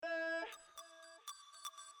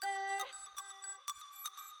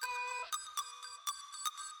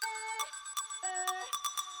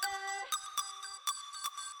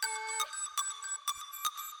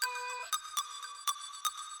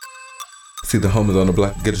See the homies on the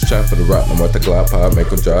block, get a shot for the rock. I'm with the Glock pop, make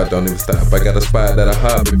them draw, don't even stop. I got a spot that'll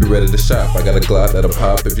hop if you ready to shop. I got a Glock that'll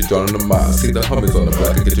pop if you joining the mob. See the homies on the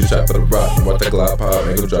block, get you shot for the rock. I'm with the Glock pop,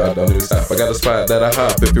 make them draw, don't even stop. I got a spot that'll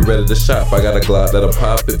hop if you ready to shop. I got a Glock that'll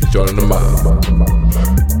pop if you joining the mob.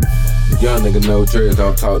 Young nigga, no dreads,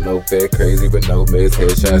 don't talk no fat, crazy but no miss.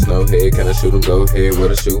 Headshots, no head, can I shoot him, go ahead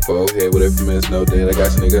with a shoot for head, with every miss, no dead. I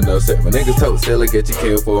got your nigga, no set. My niggas tote still, get you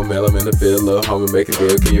killed for a meal. I'm in the field, little homie, make a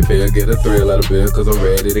deal. Can you feel, get a thrill out of bill, cause I'm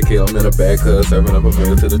ready to kill. I'm in the back, cuz serving up a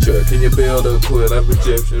meal to the truck. Can you build a quid out of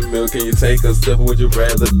Egyptian milk? Can you take a sip, or would you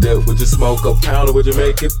rather dip? Would you smoke a pound, or would you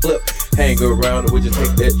make it flip? Hang around, or would you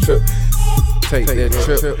take that trip? Take that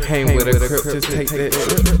trip, hang with a crip, just take that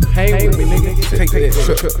trip. Hang with me, nigga, take that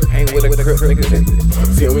trip. Hang with a crip, nigga, take that.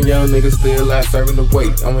 See, I'm a young nigga still out serving the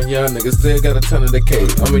weight. I'm a young nigga still got a ton of the cake.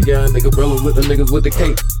 I'm a young nigga rolling with the niggas with the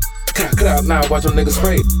cake. Cut out now, watch them niggas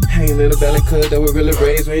spray. Hanging in the valley, cuz that would really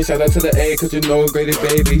raise me. Shout out to the A, cause you know I'm greatest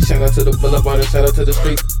baby. Shout out to the boulevard and shout out to the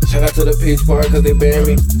street. Shout out to the Peach Park, cause they ban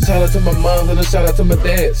me. Shout out to my moms and a shout out to my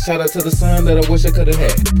dad. Shout out to the son that I wish I could've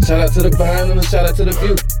had. Shout out to the vine and a shout out to the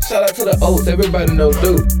view. Shout out to the oats, everybody know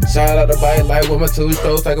dude. Shout out to Bite Light with my two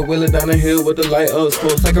strokes. Like a wheelie down the hill with the light up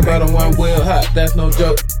spokes. Like a ride on one wheel hot, that's no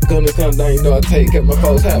joke. Gonna come down, you know I take care of my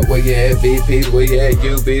folks hot. Where you at, VPs? Where you at,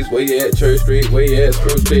 UBs? Where you at, Church Street? Where you at,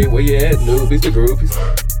 Screw Street? Where you at, newbies, the groupies?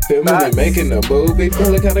 Feel me, they making a movie.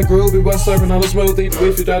 Feeling kinda groovy while serving on a smoothie.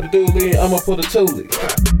 If you try to do it, I'ma pull the toolie.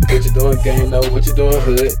 What you doing, gang? Know what you doing,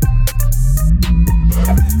 hood?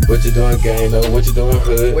 What you doing, gang? Know what you doing,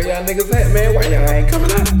 hood? Where y'all niggas at, man? Why y'all ain't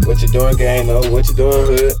coming out? What you doing, gang? Know what you doing,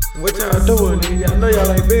 hood? What y'all doing, nigga? Y'all know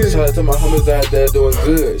y'all ain't busy. Shout out to my homies out there doing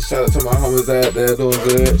good. Shout out to my homies out there doing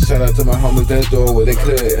good. Shout out to my homies that's doing what they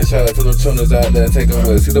could. And shout out to them tuners out there taking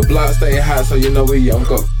what. See the block stay hot, so you know we young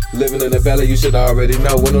go. Living in the valley, you should already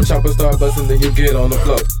know. When them choppers start busting, then you get on the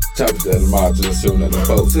floor. Choppers at the monster, shooting at the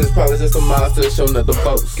folks. It's probably just a monster shooting at the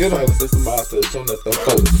folks. Get 'em. It's just a monster shooting at the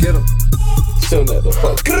folks. Get 'em. Shooting at the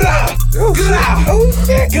folks. Grah! Oh, grah! Oh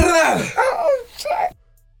shit! Grah! Oh shit!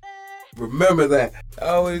 Remember that.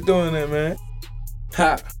 Always doing that, man.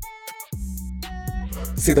 Ha!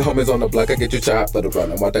 See the homies on the block, I get you chopped for the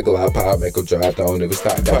run. I'm with the Glock pop, make them drive, don't even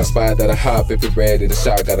stop. Got a spot that'll hop if you ready to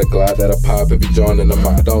shot. Got a Glock that'll pop if you joining the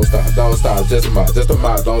mob. Don't stop, just a mob, just a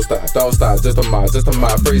mob. Don't stop, just a mob, just a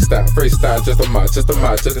mob. Freestyle, just a mob, just a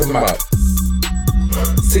mob, just a mob.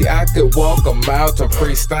 See, I could walk a mile to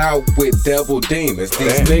freestyle with devil demons.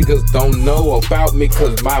 These niggas don't know about me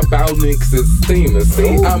cause my bowlinks is steaming.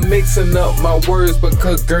 See, I'm mixing up my words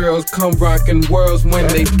because girls come rocking worlds. When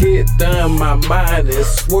they get done, my mind is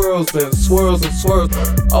swirls and swirls and swirls.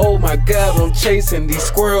 Oh my God, I'm chasing these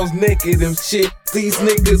squirrels naked and shit. These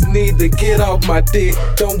niggas need to get off my dick,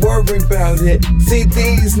 don't worry about it. See,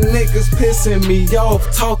 these niggas pissing me off,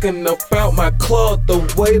 talking about my cloth, the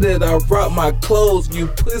way that I rock my clothes. You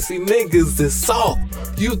pussy niggas is soft.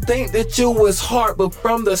 You think that you was hard, but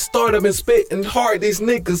from the start I've been spitting hard. These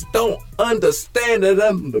niggas don't understand that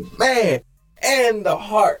I'm the man and the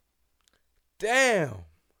heart. Damn.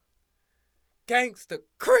 Gangsta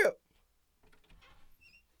Crip.